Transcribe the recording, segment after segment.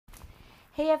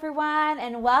Hey everyone,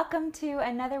 and welcome to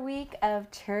another week of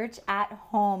Church at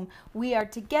Home. We are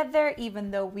together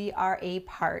even though we are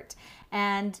apart.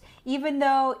 And even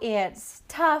though it's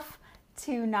tough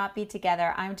to not be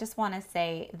together, I just want to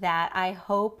say that I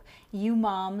hope you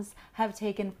moms have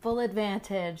taken full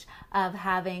advantage of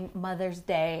having Mother's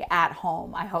Day at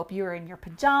home. I hope you are in your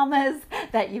pajamas,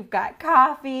 that you've got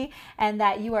coffee, and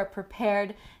that you are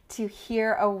prepared to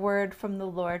hear a word from the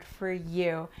Lord for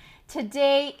you.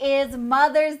 Today is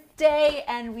Mother's Day,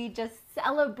 and we just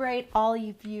celebrate all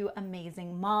of you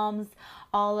amazing moms,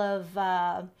 all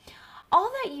that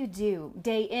you do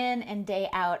day in and day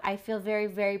out. I feel very,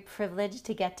 very privileged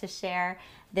to get to share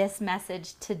this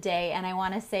message today, and I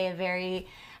want to say a very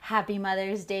happy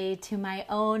Mother's Day to my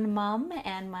own mom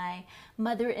and my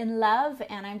mother-in-law,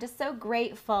 and I'm just so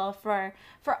grateful for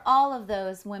all of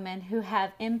those women who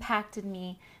have impacted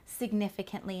me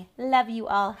significantly. Love you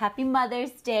all. Happy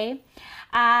Mother's Day.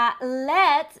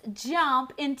 Let's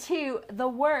jump into the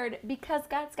Word because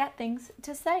God's got things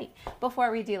to say.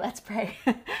 Before we do, let's pray.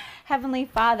 Heavenly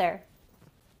Father,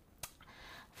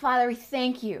 we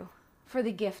thank you for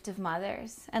the gift of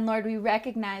mothers. And Lord, we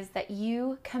recognize that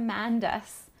you command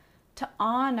us to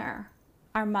honor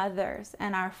our mothers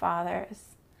and our fathers.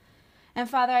 And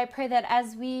Father, I pray that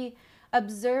as we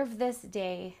observe this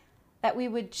day, that we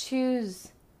would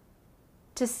choose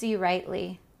to see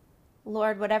rightly.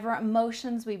 Lord, whatever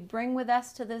emotions we bring with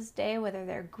us to this day, whether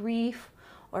they're grief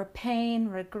or pain,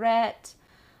 regret,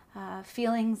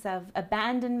 feelings of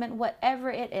abandonment, whatever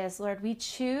it is, Lord, we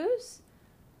choose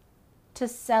to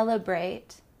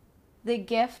celebrate the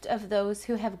gift of those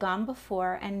who have gone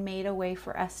before and made a way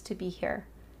for us to be here.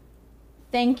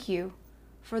 Thank you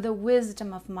for the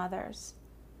wisdom of mothers,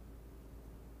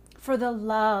 for the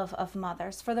love of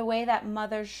mothers, for the way that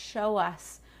mothers show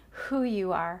us who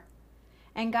you are.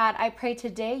 And God, I pray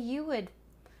today you would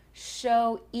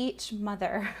show each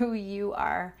mother who you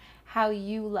are, how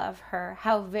you love her,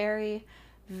 how very,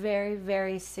 very,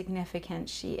 very significant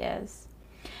she is.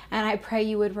 And I pray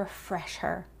you would refresh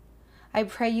her. I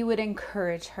pray you would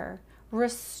encourage her.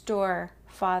 Restore,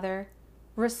 Father.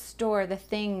 Restore the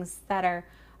things that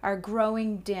are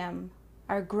growing dim,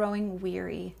 are growing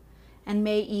weary, and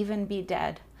may even be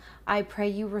dead. I pray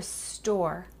you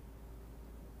restore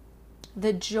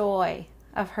the joy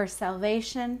of her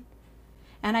salvation,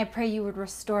 and I pray you would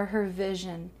restore her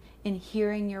vision in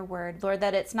hearing your word. Lord,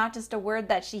 that it's not just a word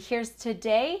that she hears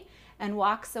today and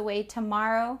walks away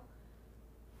tomorrow,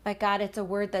 but God, it's a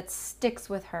word that sticks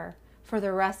with her for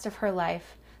the rest of her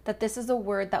life, that this is a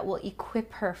word that will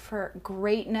equip her for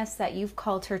greatness that you've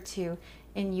called her to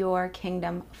in your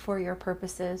kingdom for your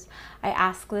purposes. I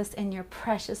ask this in your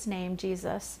precious name,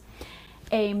 Jesus.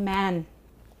 Amen.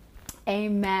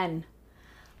 Amen.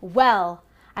 Well,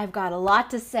 I've got a lot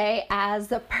to say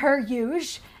as per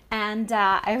usual, and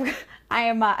I've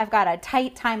got a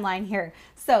tight timeline here.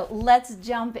 So let's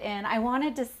jump in. I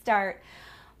wanted to start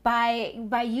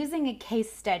by using a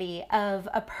case study of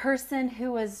a person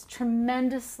who was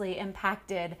tremendously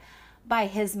impacted by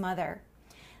his mother.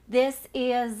 This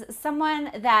is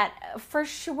someone that for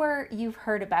sure you've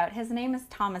heard about. His name is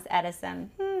Thomas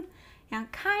Edison.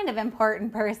 Kind of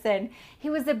important person. He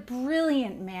was a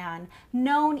brilliant man,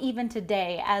 known even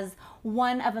today as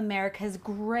one of America's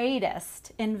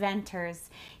greatest inventors.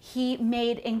 He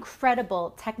made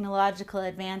incredible technological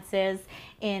advances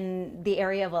in the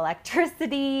area of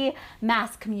electricity,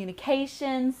 mass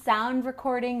communication, sound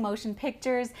recording, motion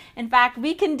pictures. In fact,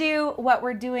 we can do what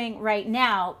we're doing right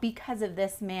now because of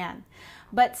this man.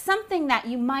 But something that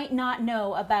you might not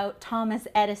know about Thomas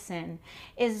Edison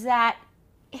is that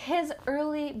his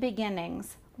early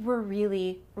beginnings were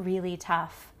really, really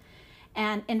tough.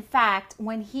 And in fact,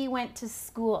 when he went to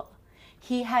school,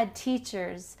 he had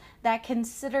teachers that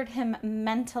considered him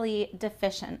mentally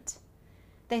deficient.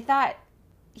 They thought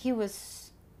he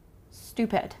was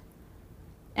stupid.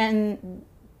 And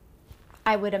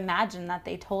I would imagine that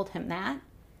they told him that.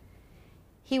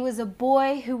 He was a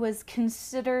boy who was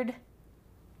considered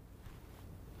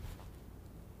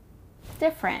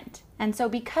different. And so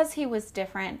because he was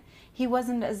different, he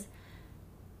wasn't as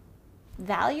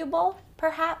valuable,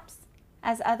 perhaps,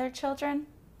 as other children.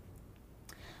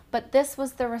 But this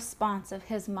was the response of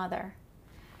his mother.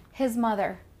 His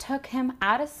mother took him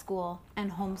out of school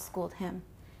and homeschooled him.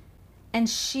 And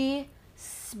she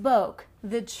spoke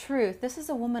the truth. This is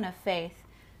a woman of faith.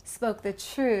 Spoke the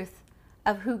truth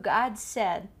of who God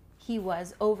said he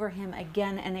was over him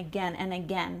again and again and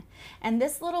again. And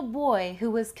this little boy, who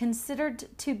was considered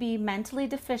to be mentally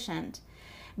deficient,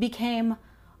 became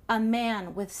a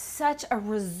man with such a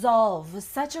resolve, with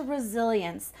such a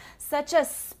resilience, such a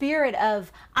spirit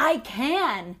of, I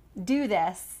can do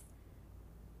this,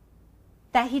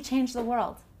 that he changed the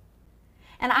world.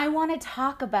 And I want to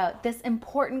talk about this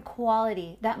important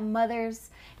quality that mothers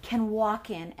can walk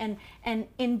in. And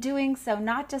in doing so,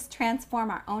 not just transform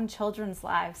our own children's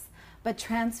lives, but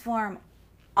transform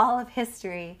all of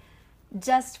history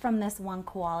just from this one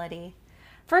quality.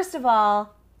 First of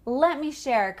all, let me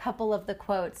share a couple of the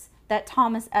quotes that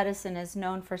Thomas Edison is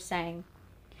known for saying.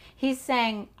 He's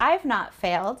saying, I've not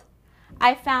failed.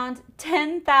 I found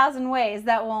 10,000 ways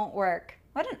that won't work.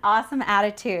 What an awesome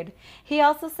attitude. He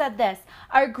also said this,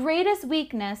 our greatest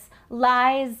weakness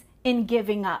lies in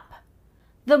giving up.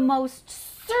 The most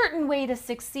certain way to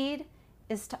succeed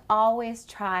is to always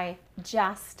try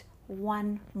just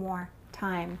one more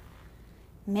time.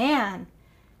 Man,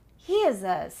 he is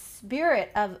a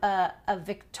spirit of a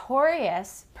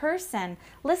victorious person.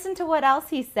 Listen to what else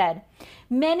he said.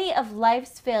 Many of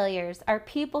life's failures are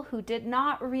people who did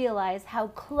not realize how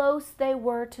close they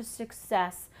were to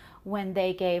success when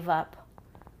they gave up.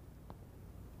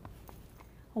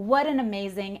 What an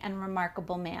amazing and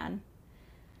remarkable man.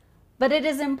 But it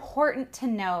is important to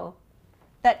know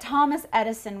that Thomas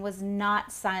Edison was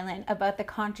not silent about the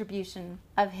contribution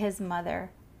of his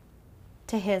mother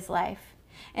to his life.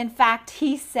 In fact,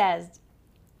 he says,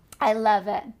 I love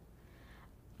it,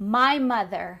 my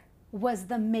mother was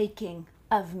the making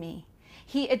of me.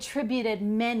 He attributed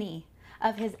many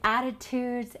of his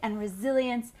attitudes and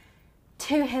resilience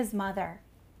to his mother.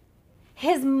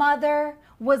 His mother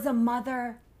was a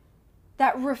mother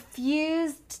that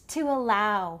refused to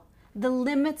allow the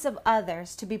limits of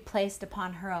others to be placed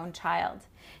upon her own child.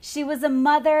 She was a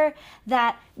mother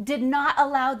that did not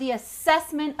allow the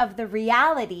assessment of the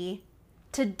reality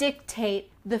to dictate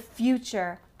the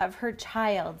future of her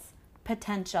child's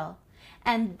potential.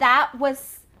 And that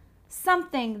was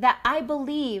something that I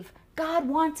believe God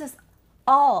wants us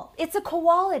all. It's a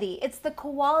quality. It's the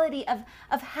quality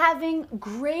of having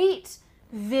great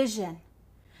vision.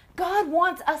 God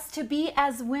wants us to be,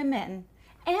 as women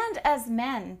and as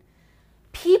men,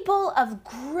 people of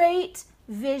great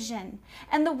vision.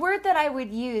 And the word that I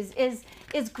would use is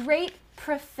great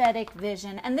prophetic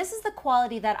vision. And this is the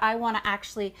quality that I want to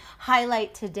actually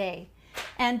highlight today.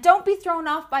 And don't be thrown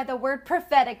off by the word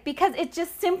prophetic, because it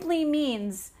just simply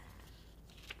means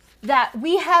that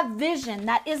we have vision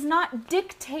that is not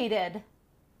dictated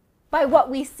by what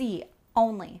we see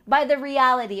only, by the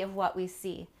reality of what we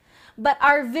see. But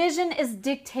our vision is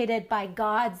dictated by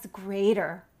God's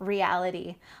greater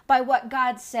reality, by what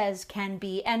God says can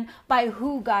be, and by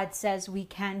who God says we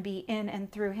can be in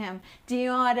and through him. Do you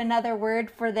know what another word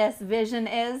for this vision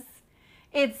is?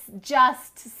 It's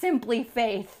just simply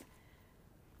faith.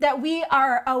 That we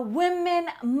are a women,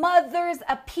 mothers,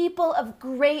 a people of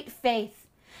great faith.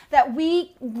 That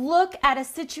we look at a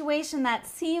situation that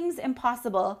seems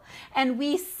impossible and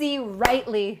we see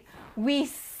rightly. We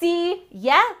see,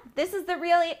 yeah, this is the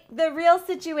real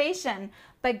situation.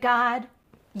 But God,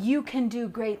 you can do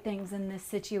great things in this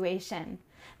situation.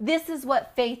 This is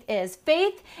what faith is.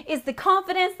 Faith is the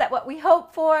confidence that what we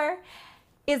hope for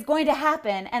is going to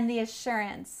happen, and the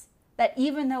assurance that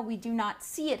even though we do not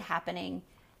see it happening,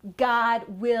 God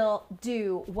will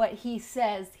do what he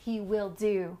says he will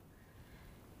do.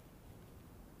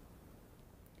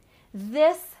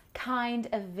 This kind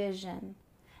of vision,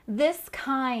 this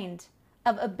kind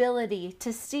of ability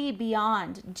to see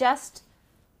beyond just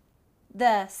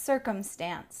the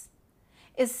circumstance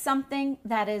is something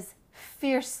that is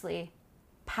fiercely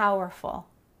powerful.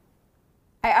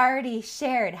 I already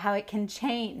shared how it can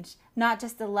change not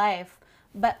just the life,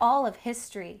 but all of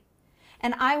history.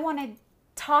 And I want to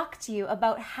talk to you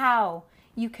about how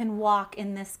you can walk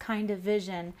in this kind of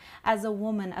vision as a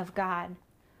woman of God.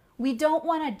 We don't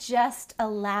want to just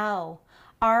allow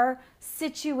our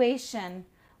situation,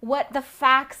 what the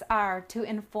facts are, to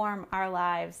inform our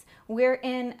lives. We're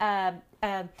in a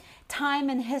time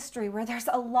in history where there's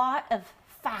a lot of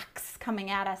facts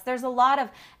coming at us. There's a lot of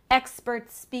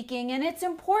experts speaking, and it's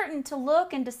important to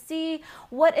look and to see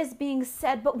what is being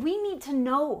said. But we need to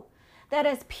know that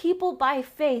as people by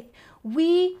faith,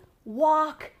 we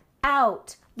walk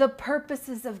out the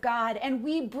purposes of God, and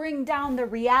we bring down the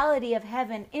reality of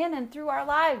heaven in and through our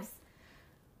lives.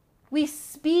 We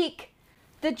speak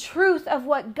the truth of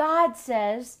what God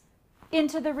says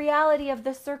into the reality of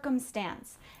the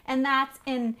circumstance. And that's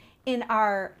in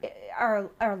our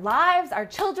lives, our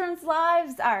children's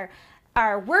lives, our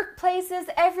workplaces,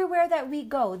 everywhere that we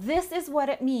go. This is what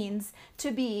it means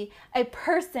to be a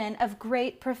person of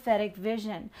great prophetic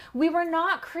vision. We were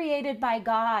not created by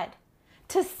God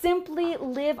to simply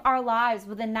live our lives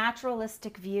with a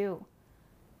naturalistic view.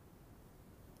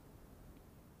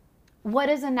 What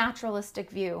is a naturalistic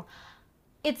view?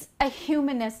 It's a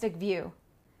humanistic view.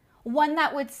 One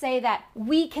that would say that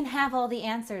we can have all the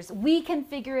answers. We can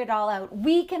figure it all out.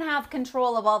 We can have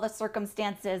control of all the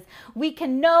circumstances. We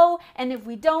can know, and if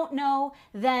we don't know,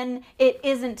 then it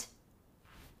isn't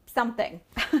something.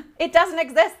 It doesn't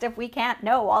exist if we can't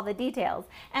know all the details.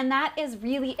 And that is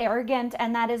really arrogant,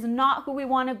 and that is not who we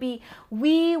want to be.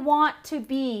 We want to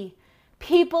be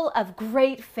people of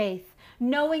great faith,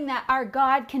 knowing that our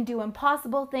God can do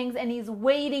impossible things, and he's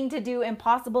waiting to do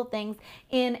impossible things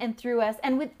in and through us.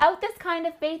 And without this kind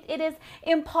of faith, it is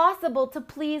impossible to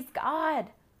please God.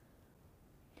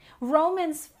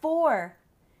 Romans 4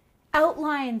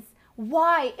 outlines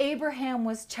why Abraham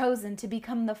was chosen to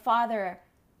become the father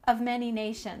of many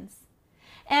nations.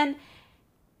 And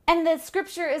the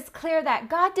scripture is clear that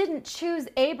God didn't choose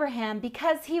Abraham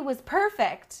because he was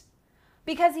perfect,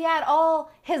 because he had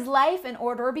all his life in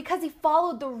order, or because he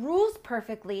followed the rules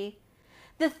perfectly.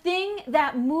 The thing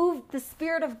that moved the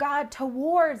Spirit of God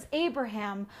towards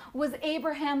Abraham was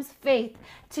Abraham's faith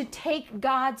to take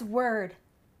God's word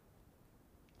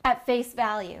at face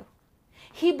value.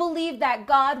 He believed that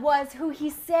God was who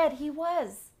he said he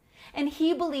was. And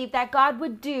he believed that God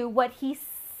would do what he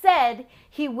said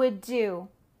he would do.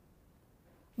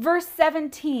 Verse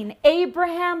 17,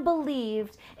 Abraham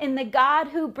believed in the God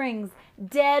who brings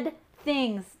dead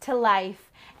things to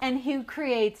life and who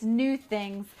creates new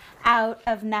things out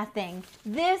of nothing.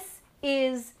 This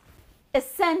is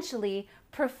essentially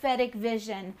prophetic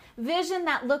vision. Vision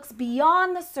that looks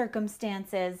beyond the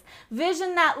circumstances.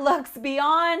 Vision that looks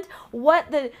beyond what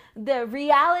the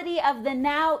reality of the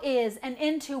now is and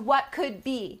into what could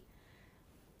be.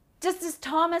 Just as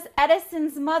Thomas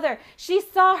Edison's mother, she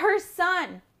saw her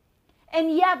son.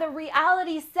 And yeah, the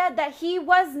reality said that he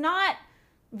was not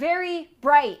very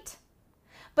bright.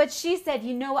 But she said,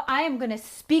 you know what? I am going to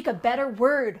speak a better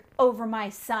word over my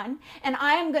son. And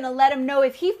I am going to let him know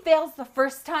if he fails the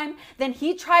first time, then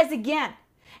he tries again.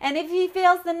 And if he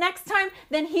fails the next time,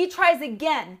 then he tries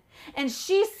again. And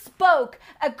she spoke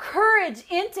a courage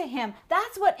into him.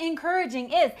 That's what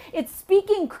encouraging is. It's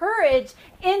speaking courage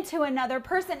into another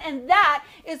person. And that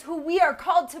is who we are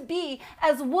called to be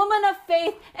as women of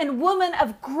faith and women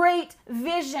of great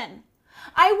vision.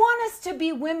 I want us to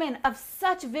be women of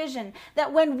such vision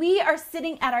that when we are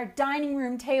sitting at our dining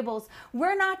room tables,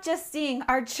 we're not just seeing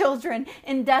our children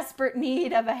in desperate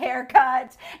need of a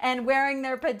haircut and wearing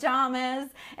their pajamas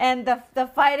and the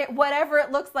fight, whatever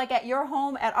it looks like at your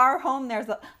home. At our home, there's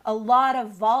a lot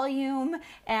of volume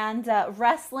and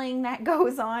wrestling that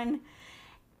goes on.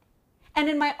 And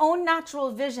in my own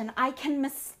natural vision, I can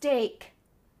mistake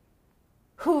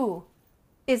who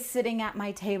is sitting at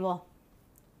my table.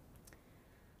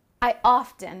 I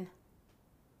often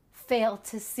fail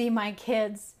to see my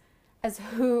kids as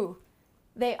who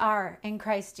they are in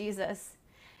Christ Jesus.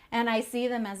 And I see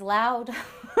them as loud,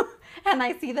 and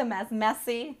I see them as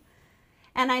messy,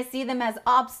 and I see them as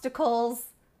obstacles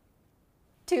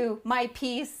to my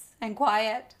peace and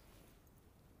quiet.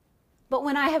 But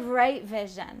when I have right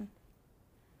vision,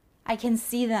 I can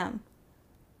see them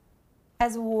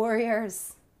as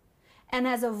warriors and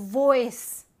as a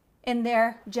voice in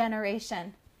their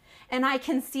generation. And I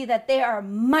can see that they are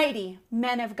mighty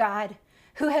men of God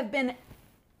who have been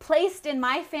placed in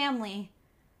my family,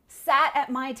 sat at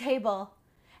my table,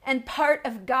 and part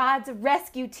of God's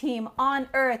rescue team on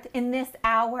earth in this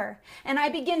hour. And I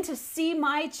begin to see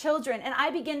my children, and I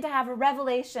begin to have a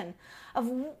revelation of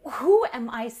who am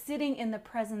I sitting in the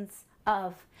presence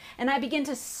of. And I begin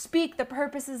to speak the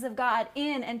purposes of God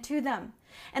in and to them.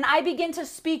 And I begin to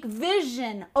speak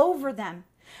vision over them.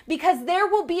 Because there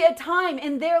will be a time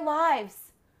in their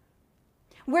lives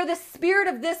where the spirit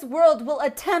of this world will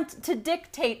attempt to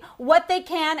dictate what they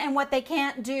can and what they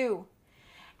can't do.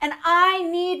 And I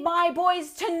need my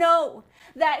boys to know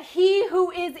that he who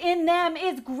is in them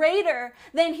is greater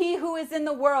than he who is in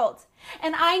the world.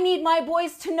 And I need my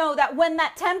boys to know that when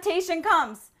that temptation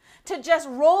comes, to just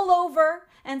roll over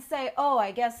and say, oh,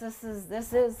 I guess this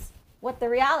is what the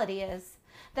reality is.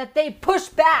 That they push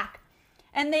back.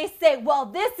 And they say, well,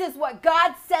 this is what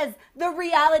God says the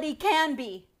reality can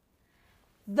be.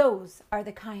 Those are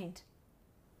the kind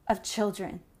of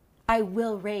children I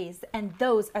will raise. And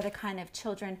those are the kind of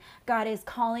children God is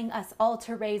calling us all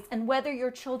to raise. And whether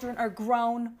your children are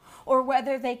grown or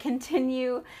whether they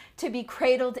continue to be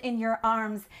cradled in your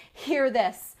arms, hear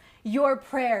this. Your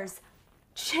prayers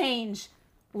change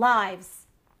lives.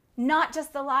 Not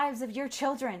just the lives of your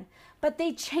children, but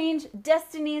they change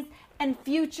destinies and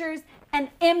futures and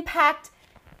impact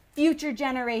future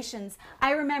generations.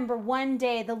 I remember one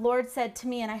day the Lord said to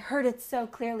me, and I heard it so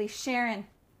clearly, Sharon,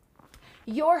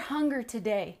 your hunger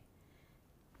today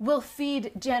will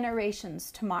feed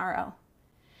generations tomorrow.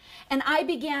 And I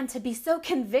began to be so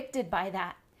convicted by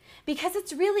that because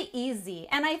it's really easy.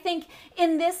 And I think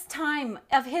in this time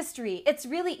of history, it's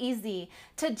really easy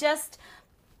to just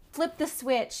flip the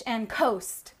switch and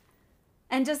coast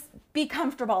and just be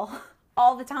comfortable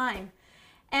all the time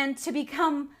and to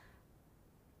become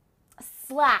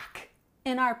slack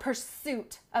in our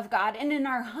pursuit of God and in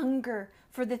our hunger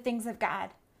for the things of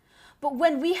God. But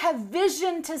when we have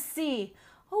vision to see,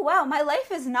 oh wow, my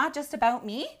life is not just about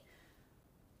me.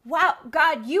 Wow,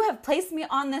 God, you have placed me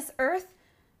on this earth,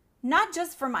 not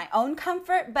just for my own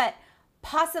comfort, but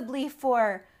possibly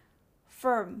for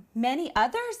many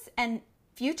others and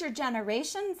future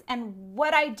generations, and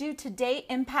what I do today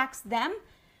impacts them.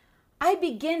 I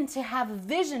begin to have a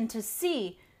vision to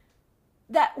see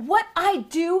that what I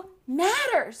do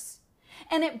matters.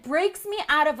 And it breaks me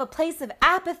out of a place of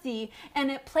apathy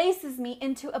and it places me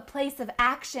into a place of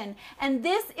action. And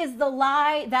this is the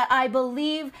lie that I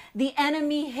believe the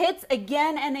enemy hits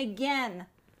again and again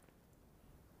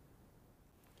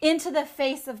into the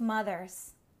face of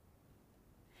mothers.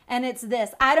 And it's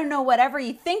this: I don't know whatever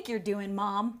you think you're doing,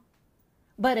 Mom,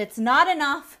 but it's not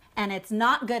enough and it's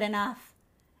not good enough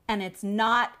and it's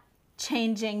not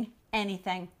changing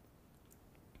anything.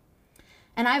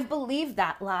 And I've believed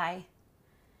that lie.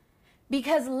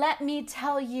 Because let me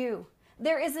tell you,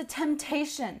 there is a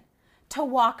temptation to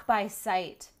walk by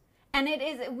sight. And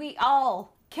we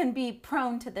all can be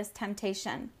prone to this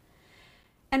temptation.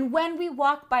 And when we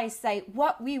walk by sight,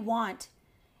 what we want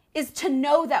is to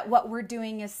know that what we're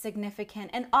doing is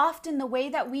significant. And often the way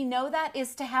that we know that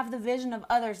is to have the vision of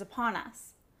others upon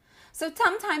us. So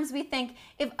sometimes we think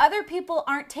if other people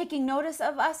aren't taking notice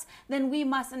of us, then we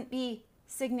mustn't be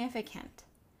significant.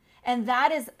 And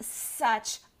that is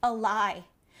such a lie,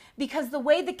 because the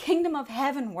way the kingdom of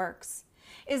heaven works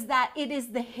is that it is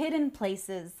the hidden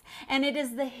places and it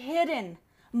is the hidden,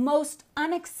 most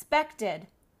unexpected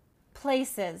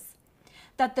places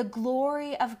that the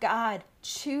glory of God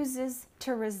chooses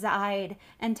to reside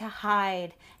and to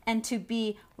hide and to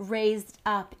be raised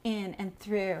up in and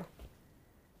through.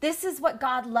 This is what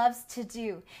God loves to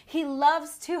do. He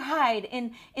loves to hide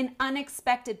in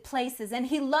unexpected places, and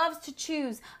he loves to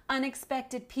choose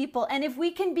unexpected people. And if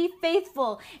we can be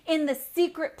faithful in the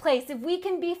secret place, if we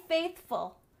can be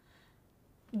faithful,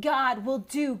 God will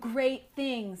do great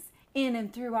things in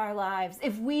and through our lives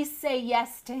if we say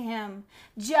yes to him,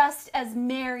 just as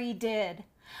Mary did.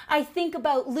 I think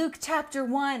about Luke chapter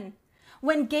 1,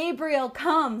 when Gabriel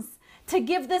comes to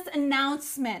give this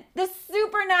announcement, this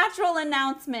supernatural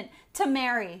announcement to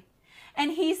Mary.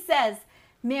 And he says,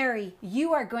 Mary,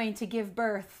 you are going to give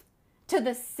birth to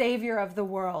the Savior of the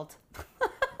world.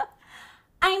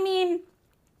 I mean,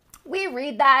 we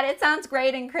read that, it sounds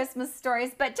great in Christmas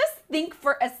stories, but just think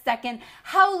for a second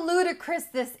how ludicrous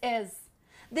this is.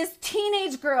 This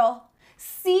teenage girl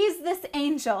sees this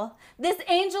angel. This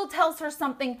angel tells her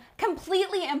something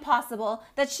completely impossible,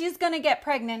 that she's going to get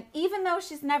pregnant, even though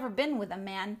she's never been with a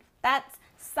man. That's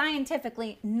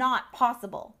scientifically not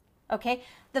possible, okay?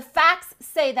 The facts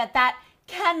say that that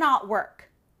cannot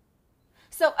work.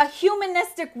 So a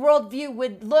humanistic worldview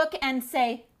would look and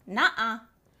say, nuh-uh.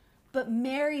 But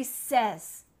Mary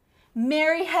says,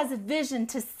 Mary has a vision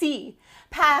to see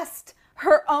past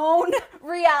her own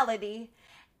reality.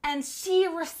 And she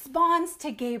responds to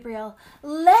Gabriel,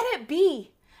 let it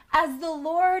be as the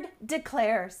Lord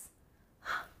declares.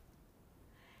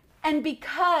 And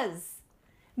because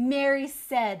Mary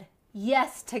said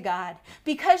yes to God,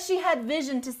 because she had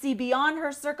vision to see beyond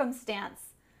her circumstance,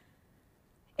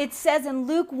 it says in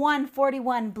Luke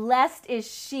 1:41, blessed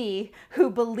is she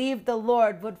who believed the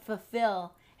Lord would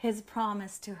fulfill his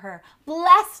promise to her.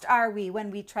 Blessed are we when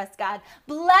we trust God.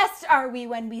 Blessed are we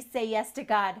when we say yes to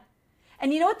God.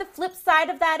 And you know what the flip side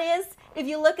of that is? If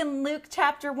you look in Luke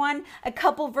chapter 1, a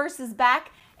couple verses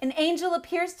back, an angel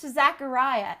appears to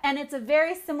Zechariah, and it's a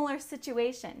very similar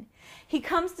situation. He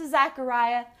comes to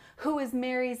Zechariah, who is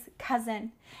Mary's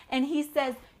cousin, and he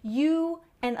says, you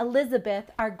and Elizabeth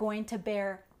are going to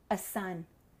bear a son.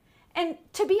 And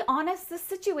to be honest, the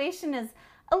situation is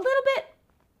a little bit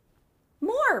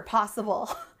more possible.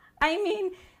 I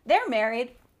mean, they're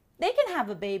married. They can have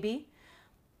a baby.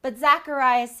 But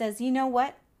Zacharias says, you know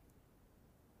what?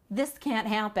 This can't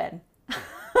happen.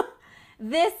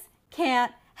 This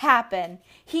can't happen.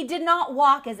 He did not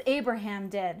walk as Abraham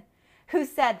did, who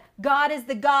said, God is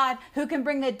the God who can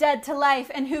bring the dead to life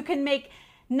and who can make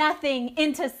nothing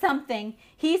into something.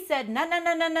 He said,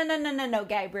 no,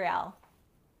 Gabriel.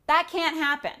 That can't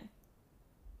happen.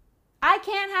 I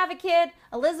can't have a kid.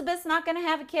 Elizabeth's not going to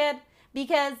have a kid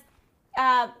because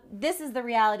this is the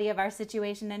reality of our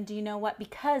situation. And do you know what?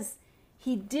 Because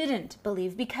he didn't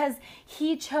believe, because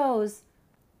he chose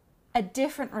a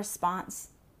different response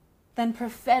than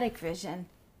prophetic vision,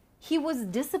 he was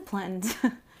disciplined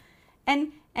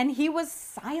and he was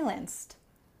silenced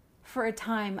for a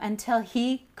time until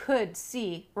he could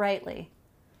see rightly.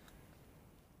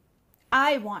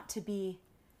 I want to be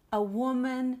a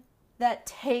woman that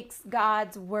takes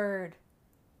God's word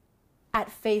at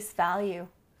face value.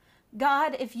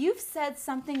 God, if you've said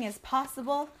something is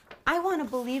possible, I want to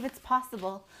believe it's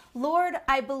possible. Lord,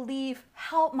 I believe,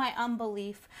 help my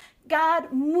unbelief.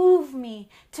 God, move me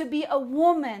to be a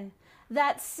woman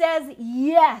that says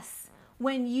yes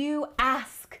when you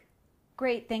ask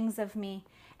great things of me.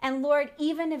 And Lord,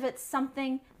 even if it's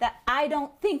something that I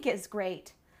don't think is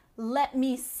great, let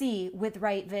me see with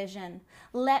right vision.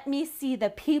 Let me see the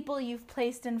people you've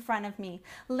placed in front of me.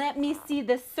 Let me see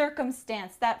the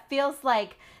circumstance that feels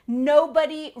like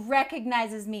nobody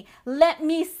recognizes me. Let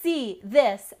me see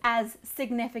this as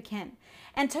significant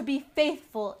and to be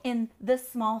faithful in the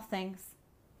small things.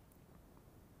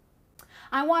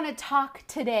 I want to talk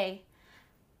today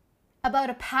about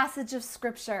a passage of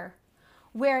scripture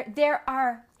where there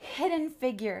are hidden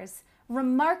figures,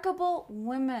 remarkable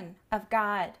women of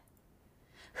God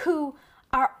who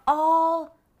are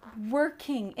all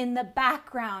working in the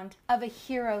background of a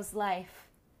hero's life.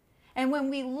 And when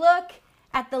we look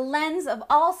at the lens of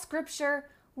all scripture,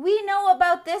 we know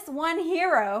about this one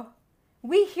hero.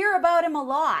 We hear about him a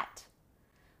lot,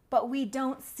 but we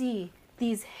don't see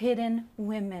these hidden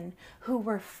women who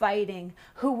were fighting,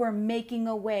 who were making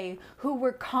a way, who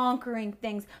were conquering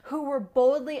things, who were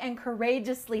boldly and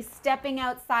courageously stepping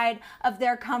outside of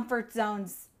their comfort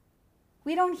zones.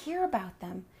 We don't hear about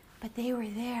them, but they were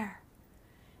there,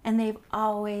 and they've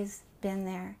always been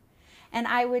there. And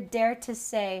I would dare to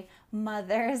say,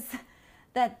 mothers,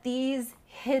 that these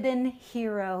hidden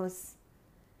heroes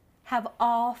have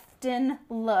often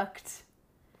looked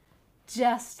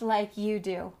just like you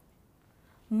do.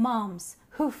 Moms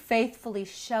who faithfully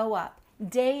show up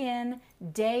day in,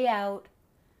 day out,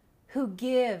 who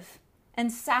give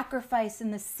and sacrifice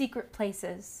in the secret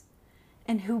places,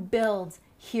 and who build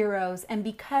heroes. And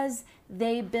because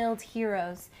they build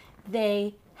heroes,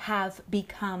 they have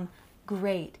become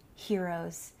great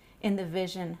heroes in the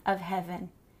vision of heaven.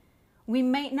 We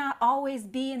might not always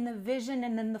be in the vision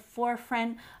and in the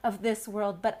forefront of this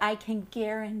world, but I can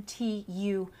guarantee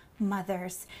you,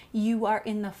 mothers, you are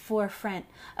in the forefront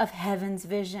of heaven's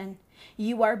vision.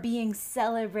 You are being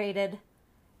celebrated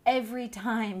every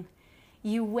time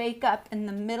you wake up in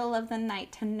the middle of the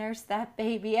night to nurse that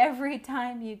baby, every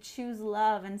time you choose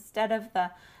love instead of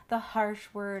the harsh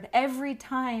word, every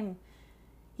time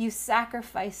you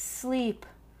sacrifice sleep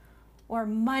or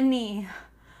money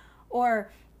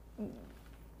or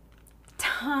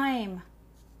time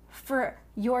for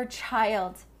your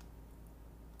child.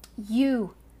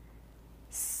 You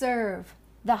serve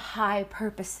the high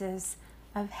purposes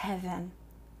of heaven.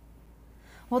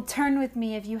 Well, turn with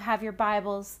me, if you have your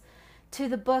Bibles, to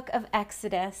the book of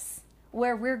Exodus,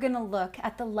 where we're going to look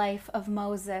at the life of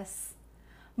Moses.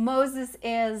 Moses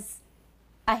is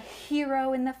a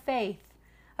hero in the faith.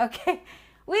 Okay?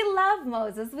 We love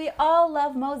Moses. We all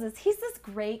love Moses. He's this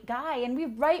great guy, and we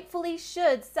rightfully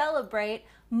should celebrate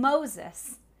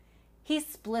Moses. He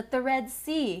split the Red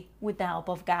Sea with the help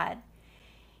of God.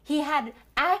 He had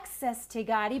access to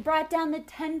God. He brought down the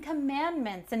 10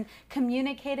 Commandments and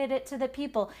communicated it to the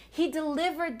people. He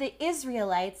delivered the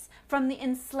Israelites from the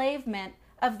enslavement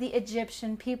of the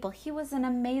Egyptian people. He was an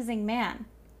amazing man.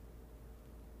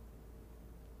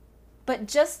 But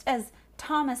just as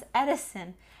Thomas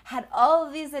Edison had all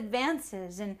of these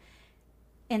advances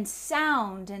in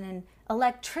sound and in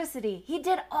electricity, he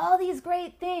did all these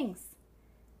great things.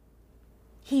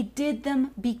 He did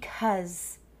them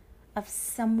because of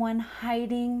someone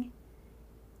hiding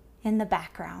in the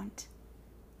background.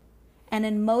 And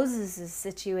in Moses'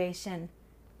 situation,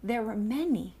 there were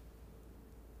many,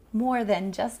 more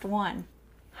than just one,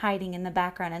 hiding in the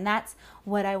background. And that's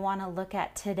what I want to look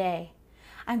at today.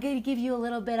 I'm going to give you a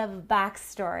little bit of a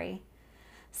backstory.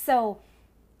 So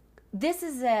this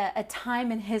is a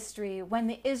time in history when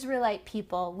the Israelite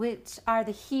people, which are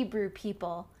the Hebrew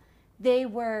people, they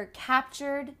were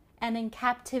captured and in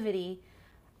captivity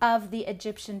of the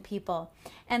Egyptian people.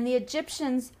 And the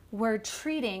Egyptians were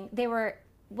they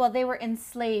were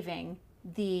enslaving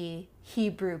the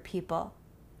Hebrew people,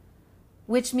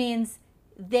 which means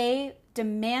they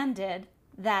demanded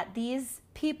that these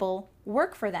people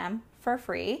work for them for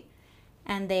free,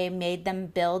 and they made them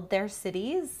build their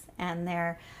cities and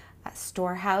their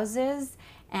storehouses,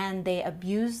 and they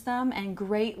abused them and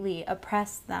greatly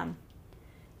oppressed them.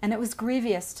 And it was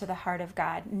grievous to the heart of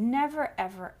God. Never,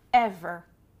 ever, ever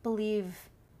believe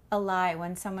a lie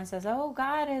when someone says, oh,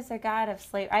 God is a God of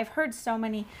slavery. I've heard so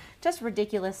many just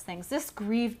ridiculous things. This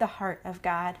grieved the heart of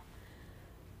God.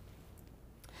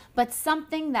 But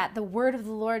something that the word of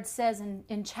the Lord says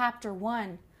in chapter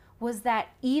 1 was that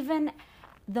even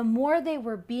the more they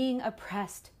were being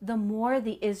oppressed, the more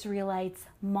the Israelites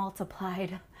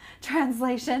multiplied.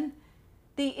 Translation,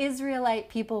 the Israelite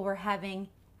people were having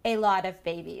a lot of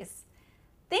babies.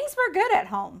 Things were good at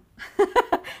home.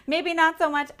 Maybe not so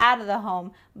much out of the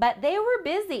home, but they were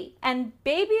busy and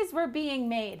babies were being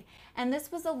made. And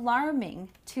this was alarming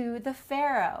to the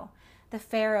Pharaoh. The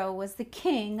Pharaoh was the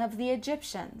king of the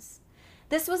Egyptians.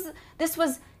 This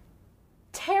was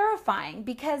terrifying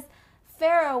because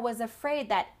Pharaoh was afraid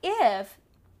that if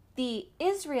the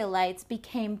Israelites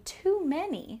became too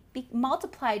many,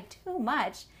 multiplied too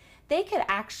much, they could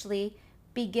actually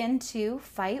begin to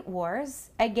fight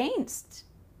wars against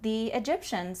the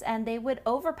Egyptians and they would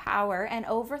overpower and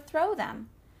overthrow them.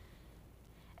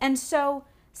 And so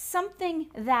something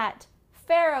that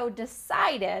Pharaoh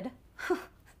decided,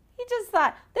 he just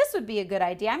thought, this would be a good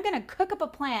idea. I'm going to cook up a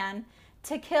plan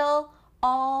to kill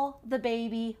all the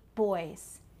baby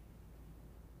boys.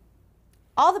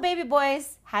 All the baby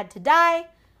boys had to die,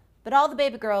 but all the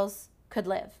baby girls could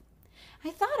live. I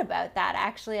thought about that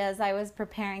actually as I was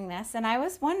preparing this, and I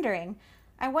was wondering,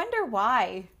 I wonder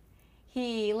why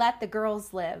he let the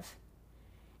girls live.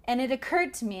 And it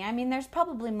occurred to me, I mean, there's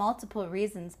probably multiple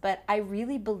reasons, but I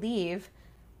really believe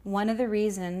one of the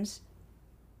reasons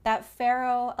that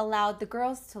Pharaoh allowed the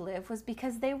girls to live was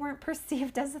because they weren't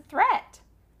perceived as a threat.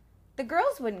 The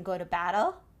girls wouldn't go to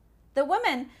battle. The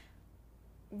women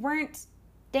weren't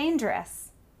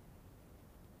dangerous.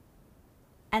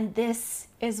 And this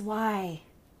is why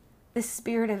the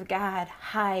Spirit of God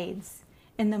hides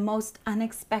in the most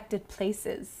unexpected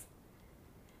places.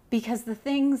 Because the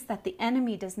things that the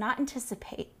enemy does not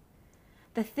anticipate,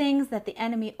 the things that the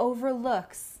enemy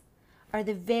overlooks, are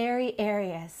the very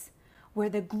areas where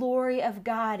the glory of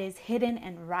God is hidden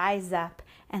and rise up.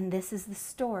 And this is the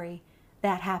story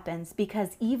that happens.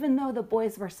 Because even though the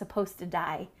boys were supposed to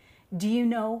die, do you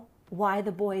know why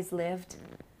the boys lived?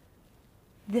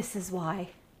 This is why.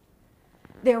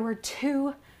 There were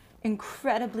two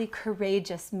incredibly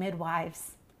courageous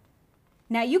midwives.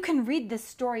 Now you can read this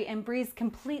story and breeze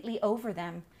completely over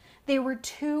them. They were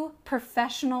two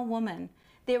professional women.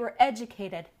 They were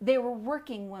educated. They were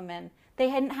working women. They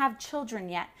hadn't had children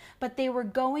yet, but they were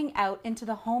going out into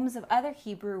the homes of other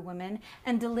Hebrew women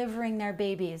and delivering their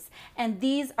babies. And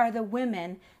these are the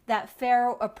women that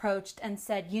Pharaoh approached and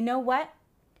said, you know what?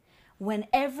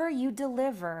 Whenever you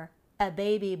deliver a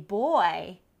baby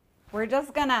boy, we're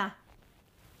just gonna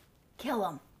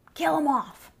kill him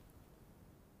off.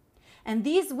 And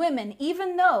these women,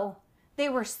 even though they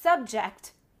were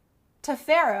subject to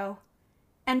Pharaoh,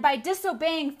 and by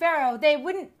disobeying Pharaoh, they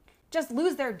wouldn't just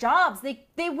lose their jobs,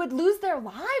 they would lose their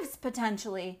lives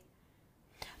potentially.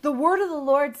 The word of the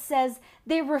Lord says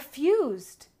they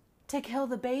refused to kill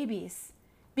the babies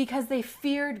because they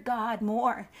feared God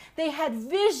more. They had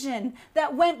vision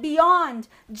that went beyond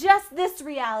just this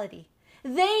reality.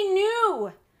 They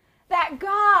knew that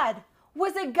God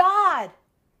was a God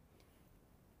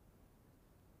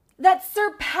that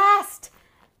surpassed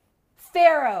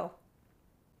Pharaoh.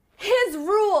 His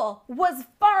rule was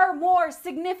far more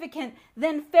significant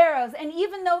than Pharaoh's. And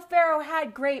even though Pharaoh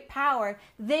had great power,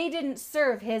 they didn't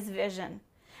serve his vision.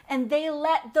 And they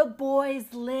let the boys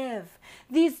live.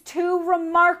 These two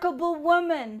remarkable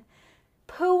women,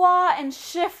 Puah and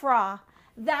Shiphrah,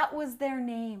 that was their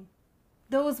name.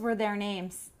 Those were their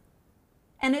names.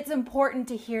 And it's important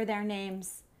to hear their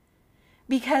names.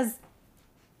 Because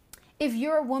if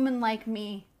you're a woman like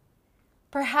me,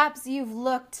 perhaps you've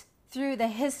looked through the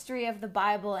history of the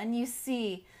Bible and you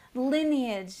see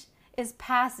lineage is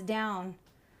passed down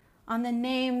on the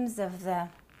names of the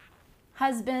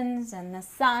husbands and the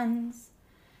sons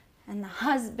and the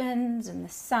husbands and the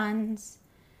sons,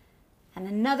 and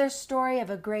another story of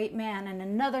a great man and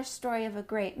another story of a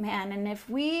great man. And if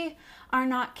we are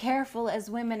not careful as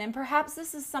women, and perhaps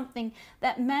this is something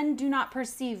that men do not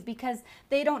perceive because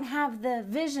they don't have the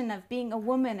vision of being a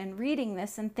woman and reading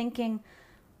this and thinking,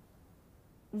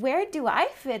 where do I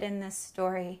fit in this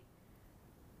story?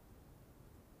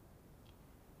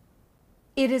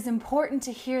 It is important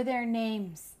to hear their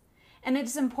names. And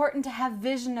it's important to have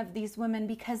vision of these women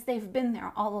because they've been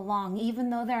there all along.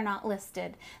 Even though they're not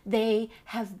listed, they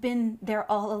have been there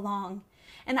all along.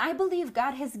 And I believe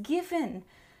God has given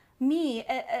me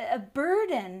a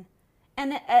burden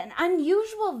and an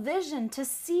unusual vision to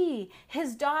see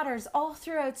his daughters all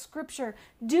throughout Scripture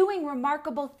doing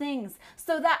remarkable things,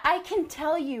 so that I can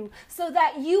tell you, so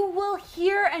that you will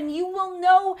hear and you will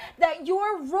know that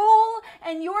your role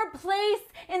and your place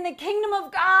in the kingdom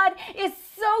of God is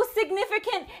so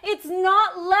significant. It's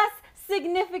not less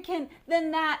significant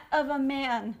than that of a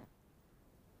man.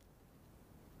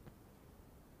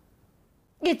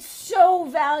 It's so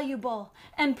valuable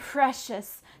and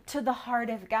precious to the heart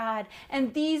of God.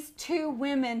 And these two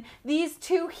women, these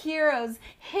two heroes,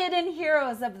 hidden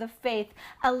heroes of the faith,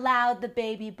 allowed the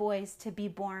baby boys to be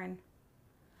born.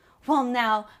 Well,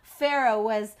 now Pharaoh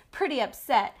was pretty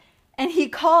upset, and he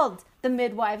called the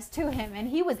midwives to him, and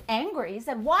he was angry. He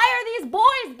said, "Why are these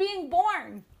boys being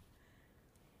born?"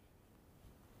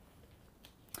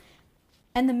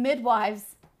 And the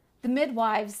midwives,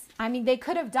 I mean, they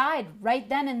could have died right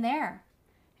then and there.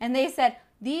 And they said,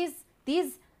 these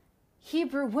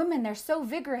Hebrew women, they're so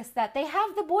vigorous that they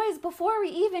have the boys before we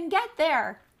even get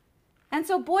there. And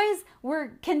so boys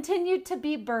were continued to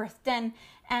be birthed,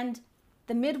 and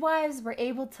the midwives were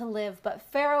able to live. But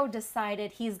Pharaoh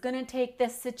decided he's going to take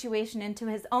this situation into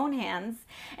his own hands,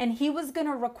 and he was going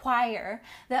to require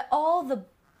that all the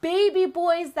baby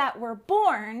boys that were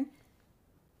born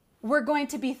were going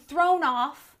to be thrown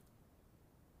off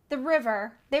the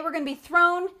river. They were going to be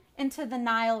thrown into the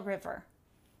Nile River.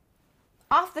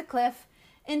 Off the cliff,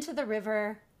 into the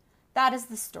river. That is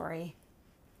the story.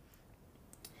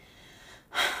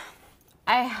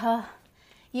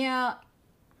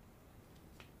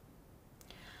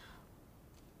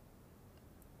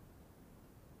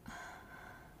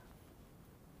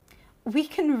 We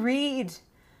can read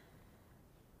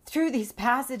through these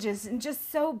passages and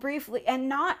just so briefly and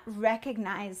not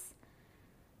recognize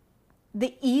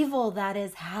the evil that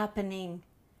is happening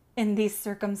in these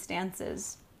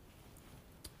circumstances.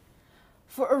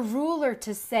 For a ruler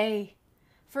to say,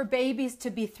 for babies to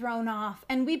be thrown off,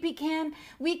 and we can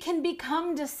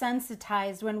become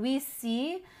desensitized when we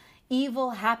see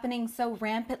evil happening so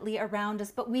rampantly around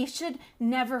us, but we should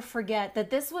never forget that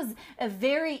this was a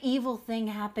very evil thing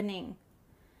happening.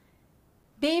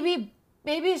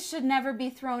 Babies should never be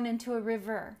thrown into a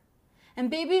river, and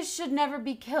babies should never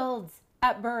be killed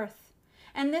at birth.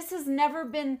 And this has never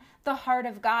been the heart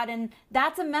of God, and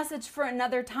that's a message for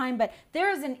another time, but there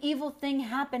is an evil thing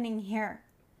happening here.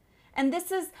 And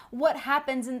this is what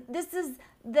happens, and this is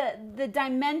the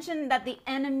dimension that the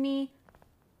enemy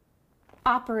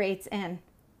operates in.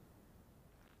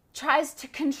 Tries to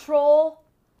control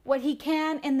what he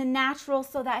can in the natural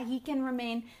so that he can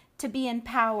remain to be in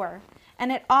power.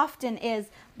 And it often is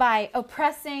by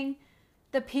oppressing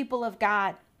the people of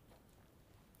God.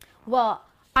 Well,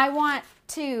 I want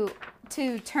to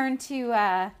turn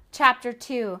to chapter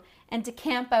 2 and to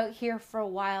camp out here for a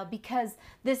while, because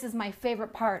this is my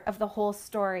favorite part of the whole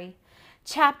story.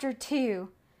 Chapter 2,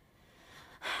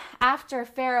 after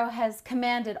Pharaoh has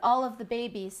commanded all of the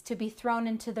babies to be thrown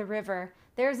into the river,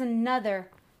 there's another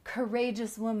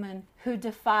courageous woman who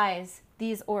defies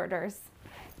these orders.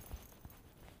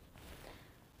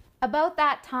 About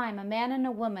that time, a man and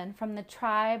a woman from the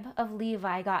tribe of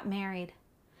Levi got married.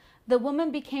 The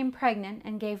woman became pregnant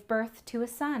and gave birth to a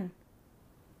son.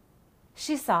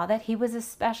 She saw that he was a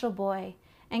special boy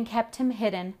and kept him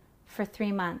hidden for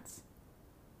 3 months.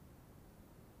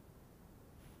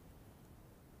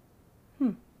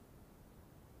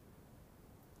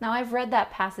 Now, I've read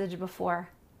that passage before,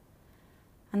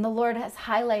 and the Lord has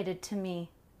highlighted to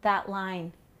me that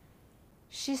line.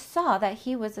 She saw that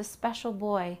he was a special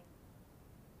boy.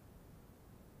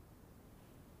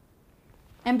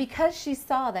 And because she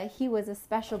saw that he was a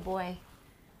special boy,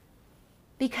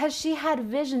 because she had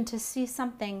vision to see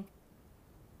something,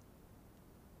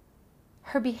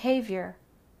 her behavior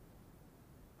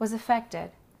was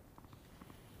affected.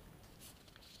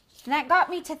 And that got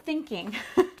me to thinking,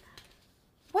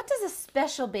 what does a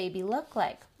special baby look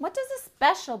like? What does a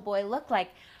special boy look like?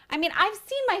 I mean, I've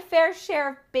seen my fair share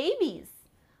of babies.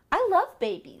 I love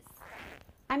babies.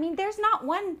 I mean, there's not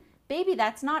one baby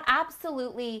that's not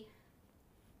absolutely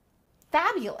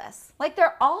fabulous. Like,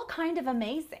 they're all kind of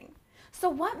amazing. So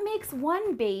what makes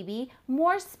one baby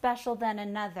more special than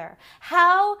another?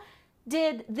 How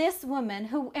did this woman,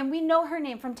 who, and we know her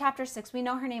name from chapter 6, we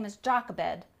know her name is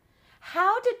Jochebed.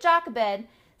 How did Jochebed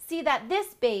see that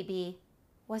this baby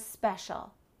was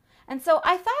special? And so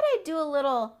I thought I'd do a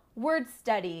little word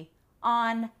study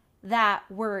on that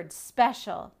word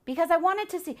special, because I wanted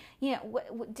to see,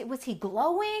 was he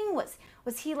glowing?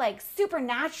 Was he like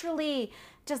supernaturally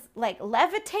just like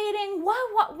levitating?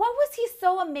 What was he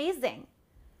so amazing?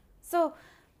 So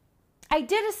I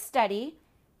did a study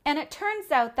And it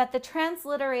turns out that the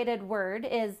transliterated word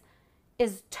is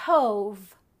tov,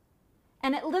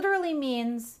 and it literally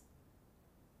means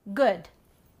good.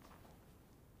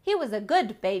 He was a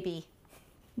good baby.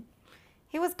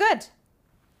 He was good.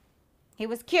 He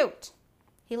was cute.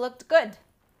 He looked good.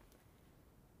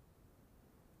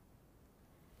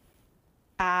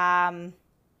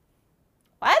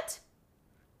 What?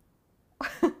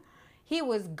 He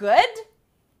was good?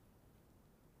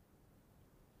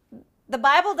 The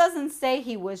Bible doesn't say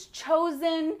he was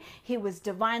chosen, he was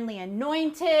divinely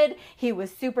anointed, he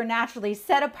was supernaturally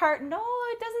set apart. No,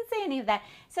 it doesn't say any of that.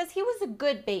 It says he was a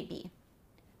good baby.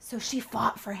 So she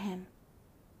fought for him.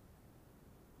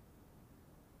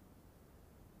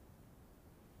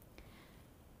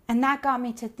 And that got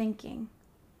me to thinking,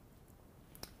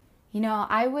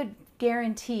 I would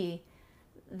guarantee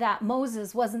that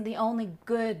Moses wasn't the only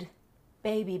good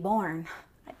baby born.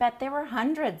 I bet there were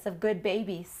hundreds of good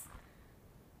babies.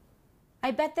 I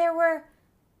bet there were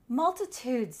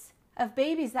multitudes of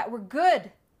babies that were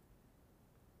good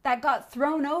that got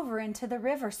thrown over into the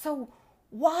river. So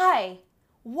why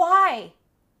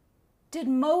did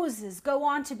Moses go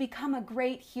on to become a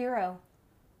great hero?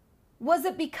 Was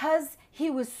it because he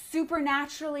was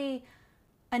supernaturally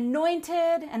anointed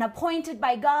and appointed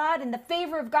by God and the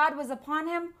favor of God was upon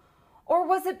him? Or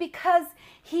was it because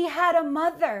he had a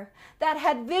mother that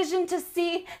had vision to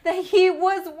see that he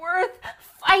was worth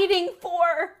fighting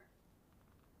for?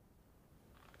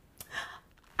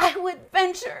 I would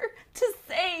venture to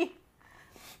say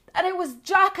that it was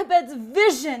Jochebed's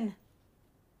vision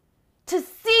to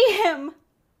see him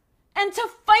and to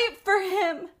fight for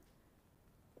him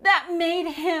that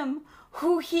made him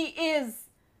who he is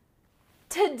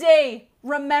today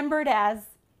remembered as.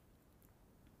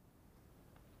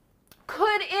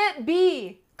 Could it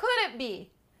be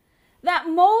that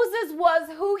Moses was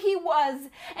who he was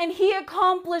and he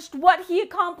accomplished what he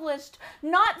accomplished,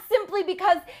 not simply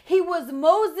because he was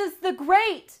Moses the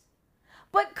Great,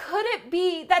 but could it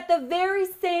be that the very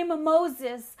same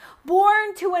Moses,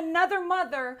 born to another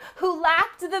mother who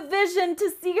lacked the vision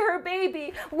to see her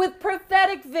baby with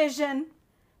prophetic vision,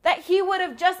 that he would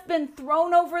have just been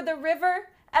thrown over the river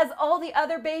as all the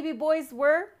other baby boys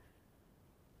were?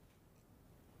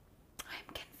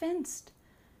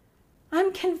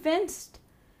 I'm convinced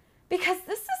because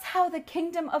this is how the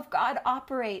kingdom of God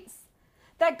operates.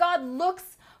 That God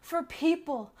looks for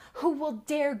people who will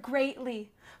dare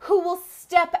greatly, who will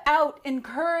step out in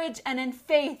courage and in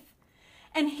faith.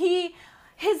 And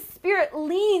his spirit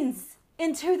leans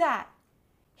into that.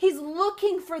 He's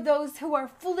looking for those who are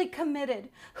fully committed,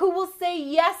 who will say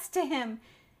yes to him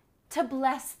to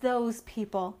bless those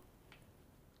people.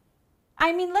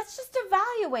 Let's just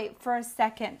evaluate for a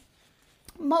second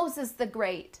Moses the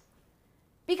Great.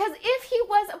 Because if he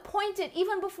was appointed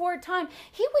even before time,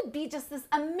 he would be just this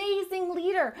amazing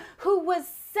leader who was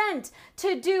sent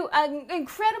to do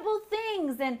incredible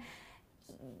things. And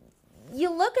you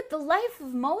look at the life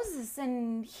of Moses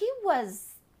and he was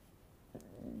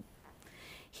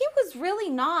really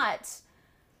not,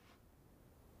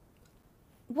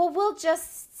 we'll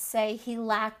just say he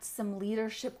lacked some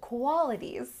leadership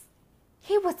qualities.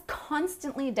 He was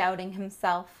constantly doubting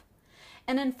himself.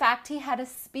 And in fact, he had a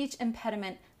speech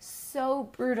impediment so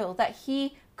brutal that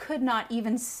he could not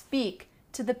even speak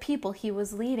to the people he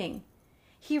was leading.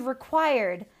 He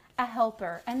required a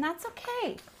helper, and that's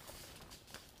okay.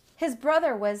 His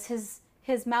brother was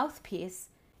his mouthpiece.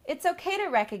 It's okay to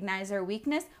recognize our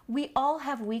weakness. We all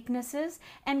have weaknesses,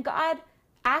 and God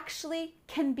actually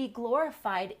can be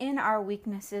glorified in our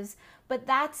weaknesses, but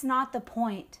that's not the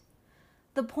point.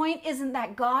 The point isn't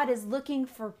that God is looking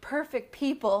for perfect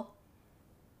people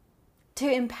to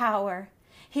empower.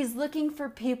 He's looking for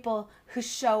people who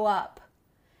show up,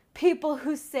 people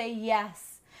who say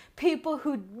yes, people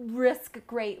who risk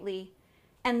greatly.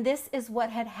 And this is what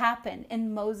had happened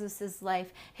in Moses'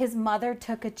 life. His mother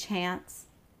took a chance.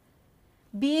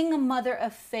 Being a mother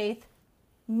of faith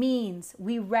means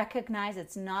we recognize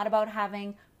it's not about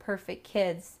having perfect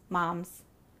kids, moms.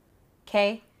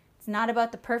 Okay? It's not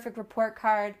about the perfect report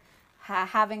card,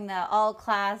 having the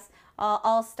all-class,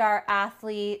 all-star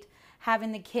athlete,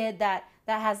 having the kid that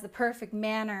has the perfect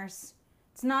manners.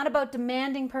 It's not about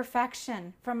demanding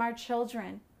perfection from our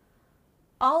children.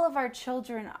 All of our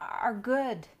children are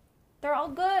good. They're all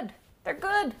good. They're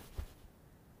good.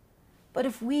 But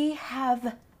if we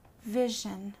have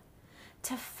vision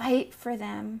to fight for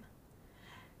them,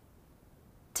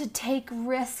 to take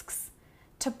risks,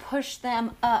 to push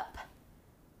them up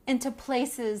into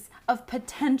places of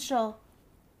potential,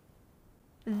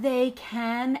 they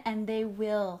can and they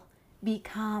will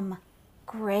become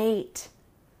great.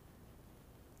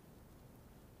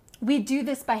 We do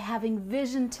this by having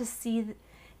vision to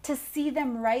see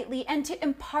them rightly and to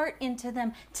impart into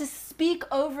them, to speak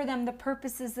over them the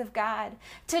purposes of God,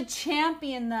 to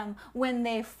champion them when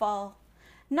they fall.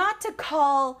 Not to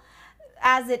call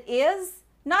as it is,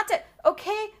 not to,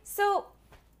 okay, so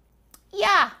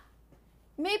yeah,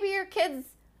 maybe your kids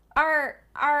are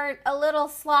a little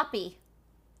sloppy.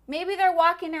 Maybe they're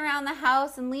walking around the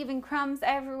house and leaving crumbs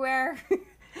everywhere.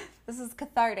 This is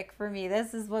cathartic for me.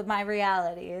 This is what my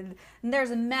reality is. And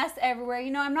there's a mess everywhere.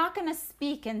 You know, I'm not going to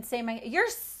speak and say, you're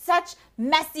such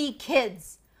messy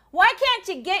kids. Why can't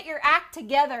you get your act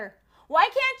together? Why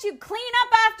can't you clean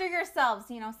up after yourselves?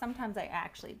 You know, sometimes I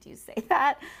actually do say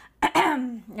that.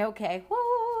 Okay,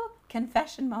 woo,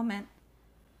 confession moment.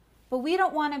 But we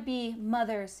don't want to be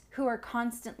mothers who are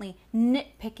constantly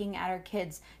nitpicking at our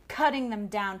kids, cutting them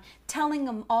down, telling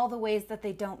them all the ways that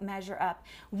they don't measure up.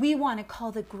 We want to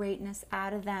call the greatness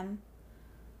out of them.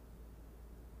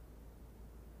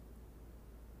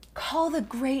 Call the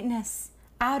greatness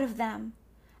out of them,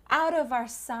 out of our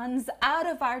sons, out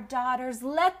of our daughters.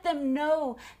 Let them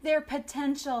know their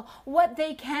potential, what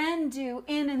they can do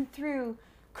in and through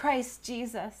Christ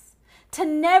Jesus. To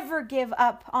never give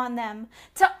up on them,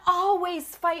 to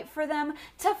always fight for them,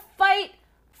 to fight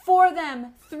for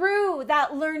them through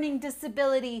that learning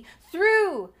disability,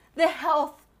 through the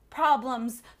health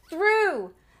problems,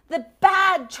 through the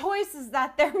bad choices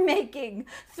that they're making,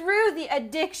 through the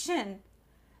addiction,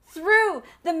 through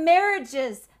the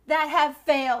marriages that have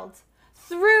failed,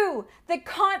 through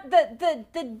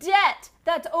the debt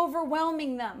that's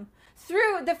overwhelming them,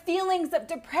 through the feelings of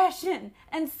depression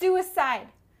and suicide.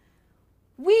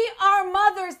 We are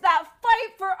mothers that fight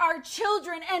for our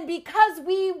children, and because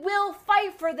we will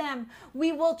fight for them,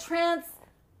 we will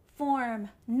transform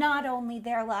not only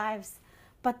their lives,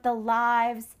 but the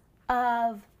lives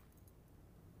of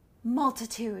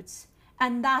multitudes.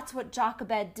 And that's what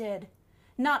Jochebed did.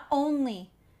 Not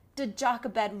only did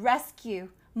Jochebed rescue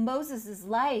Moses'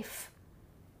 life,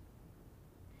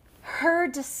 her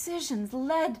decisions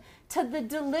led to the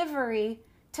deliverance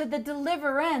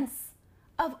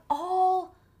of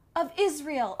all of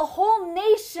Israel, a whole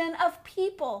nation of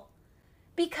people,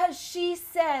 because she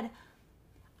said,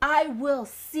 I will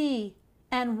see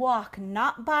and walk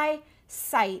not by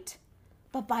sight,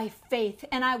 but by faith,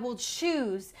 and I will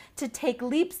choose to take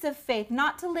leaps of faith,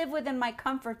 not to live within my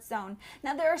comfort zone.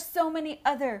 Now, there are so many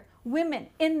other women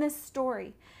in this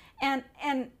story, and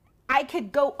I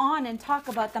could go on and talk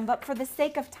about them, but for the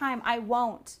sake of time, I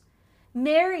won't.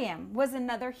 Miriam was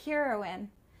another heroine.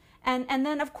 And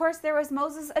then, of course, there was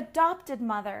Moses' adopted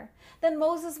mother. Then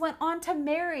Moses went on to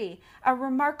marry a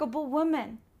remarkable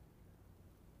woman.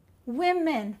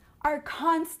 Women are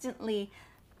constantly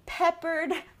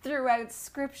peppered throughout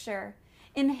Scripture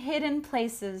in hidden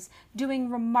places,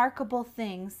 doing remarkable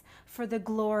things for the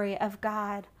glory of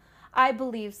God. I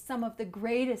believe some of the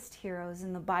greatest heroes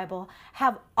in the Bible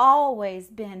have always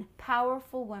been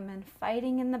powerful women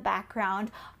fighting in the background,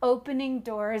 opening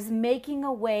doors, making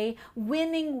a way,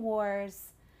 winning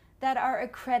wars that are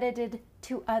accredited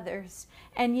to others.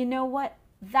 And you know what?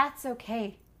 That's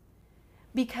okay,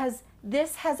 because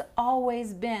this has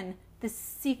always been the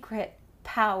secret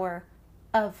power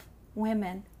of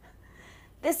women.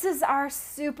 This is our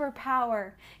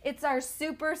superpower. It's our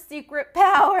super secret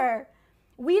power.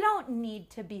 We don't need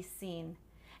to be seen.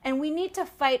 And we need to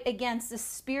fight against the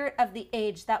spirit of the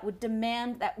age that would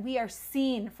demand that we are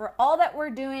seen for all that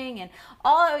we're doing and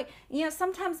all,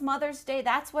 sometimes Mother's Day,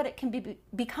 that's what it can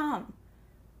become.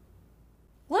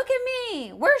 Look at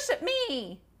me, worship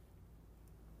me.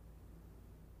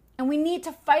 And we need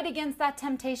to fight against that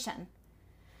temptation,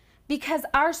 because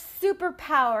our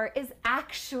superpower is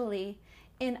actually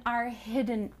in our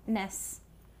hiddenness.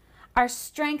 Our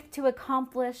strength to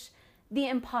accomplish the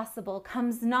impossible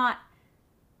comes not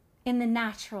in the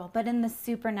natural, but in the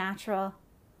supernatural.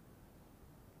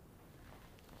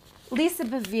 Lisa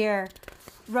Bevere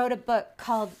wrote a book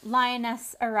called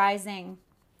Lioness Arising.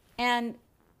 And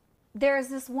there's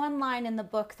this one line in the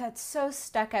book that so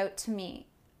stuck out to me.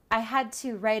 I had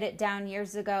to write it down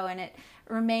years ago, and it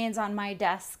remains on my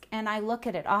desk, and I look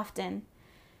at it often.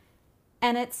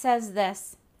 And it says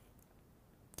this: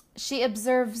 she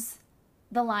observes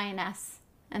the lioness,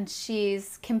 and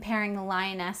she's comparing the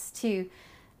lioness to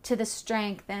the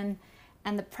strength and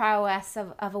the prowess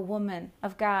of a woman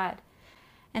of God.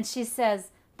 And she says,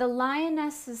 the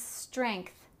lioness's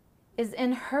strength is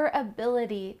in her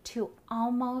ability to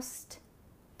almost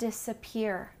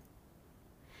disappear.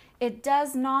 It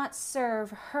does not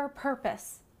serve her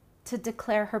purpose to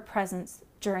declare her presence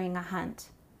during a hunt.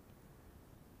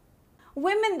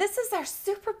 Women, this is our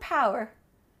superpower.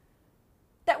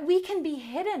 That that we can be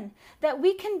hidden, that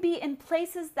we can be in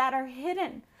places that are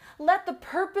hidden. Let the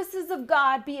purposes of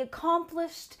God be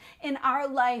accomplished in our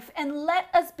life, and let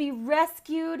us be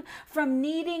rescued from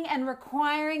needing and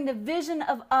requiring the vision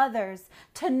of others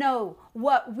to know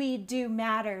what we do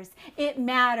matters. It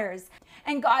matters.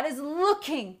 And God is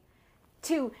looking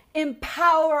to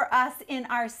empower us in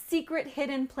our secret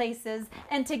hidden places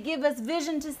and to give us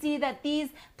vision to see that these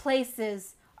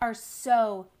places are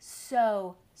so,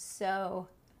 so, so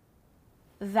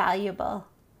valuable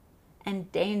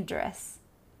and dangerous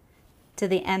to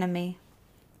the enemy.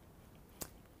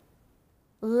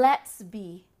 Let's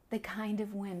be the kind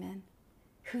of women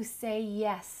who say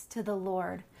yes to the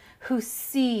Lord, who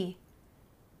see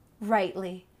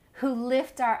rightly, who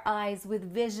lift our eyes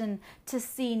with vision to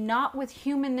see, not with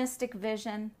humanistic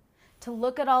vision, to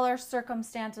look at all our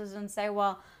circumstances and say,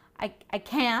 well, I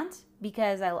can't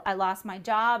because I lost my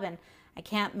job and I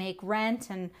can't make rent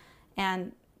and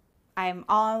I'm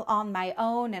all on my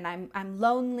own and I'm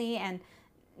lonely and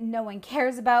no one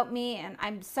cares about me and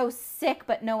I'm so sick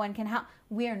but no one can help.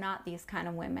 We are not these kind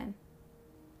of women.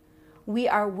 We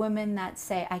are women that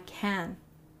say, I can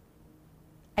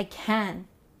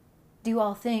do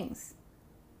all things.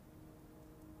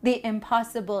 The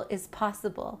impossible is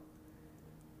possible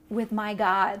with my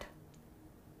God.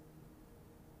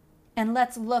 And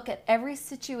let's look at every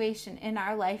situation in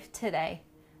our life today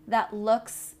that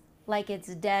looks like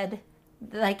it's dead,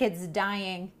 like it's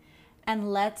dying,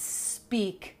 and let's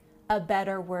speak a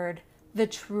better word, the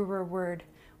truer word.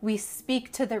 We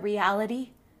speak to the reality,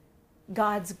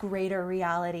 God's greater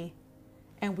reality,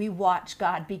 and we watch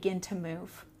God begin to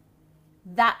move.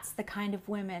 That's the kind of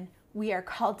women we are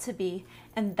called to be,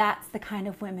 and that's the kind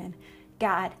of women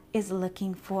God is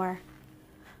looking for.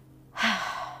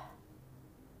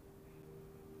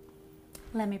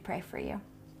 Let me pray for you.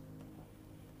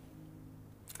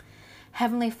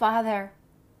 Heavenly Father,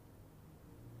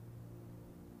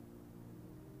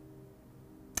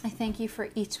 I thank you for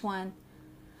each one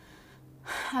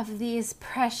of these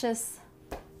precious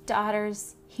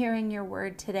daughters hearing your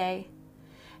word today.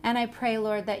 And I pray,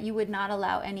 Lord, that you would not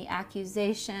allow any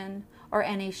accusation or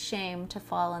any shame to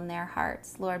fall in their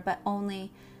hearts, Lord, but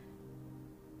only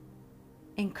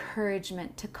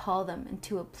encouragement to call them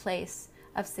into a place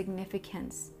of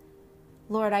significance.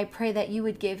 Lord, I pray that you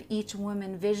would give each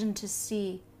woman vision to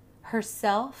see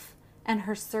herself and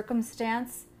her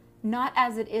circumstance, not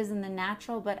as it is in the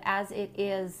natural, but as it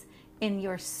is in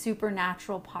your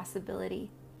supernatural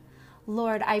possibility.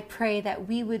 Lord, I pray that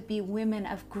we would be women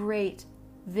of great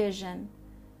vision,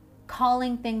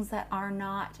 calling things that are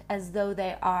not as though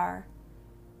they are,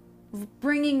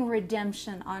 bringing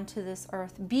redemption onto this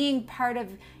earth, being part of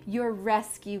your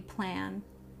rescue plan.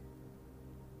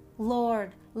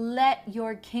 Lord, let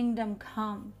your kingdom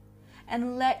come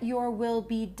and let your will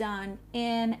be done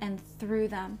in and through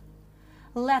them.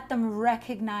 Let them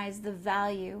recognize the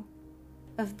value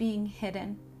of being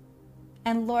hidden.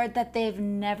 And Lord, that they've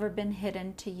never been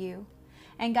hidden to you.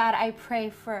 And God, I pray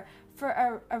for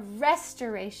a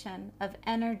restoration of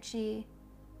energy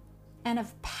and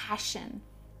of passion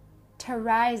to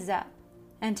rise up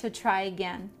and to try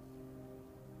again.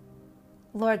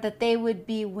 Lord, that they would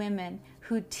be women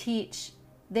who teach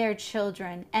their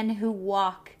children and who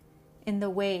walk in the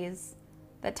ways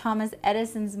that Thomas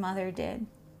Edison's mother did.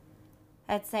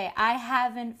 That say, I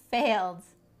haven't failed.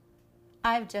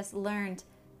 I've just learned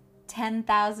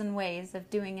 10,000 ways of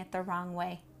doing it the wrong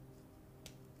way.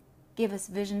 Give us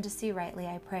vision to see rightly,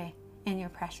 I pray, in your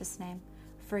precious name,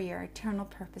 for your eternal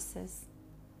purposes.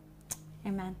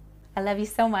 Amen. I love you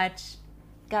so much.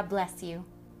 God bless you.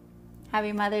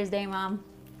 Happy Mother's Day, Mom.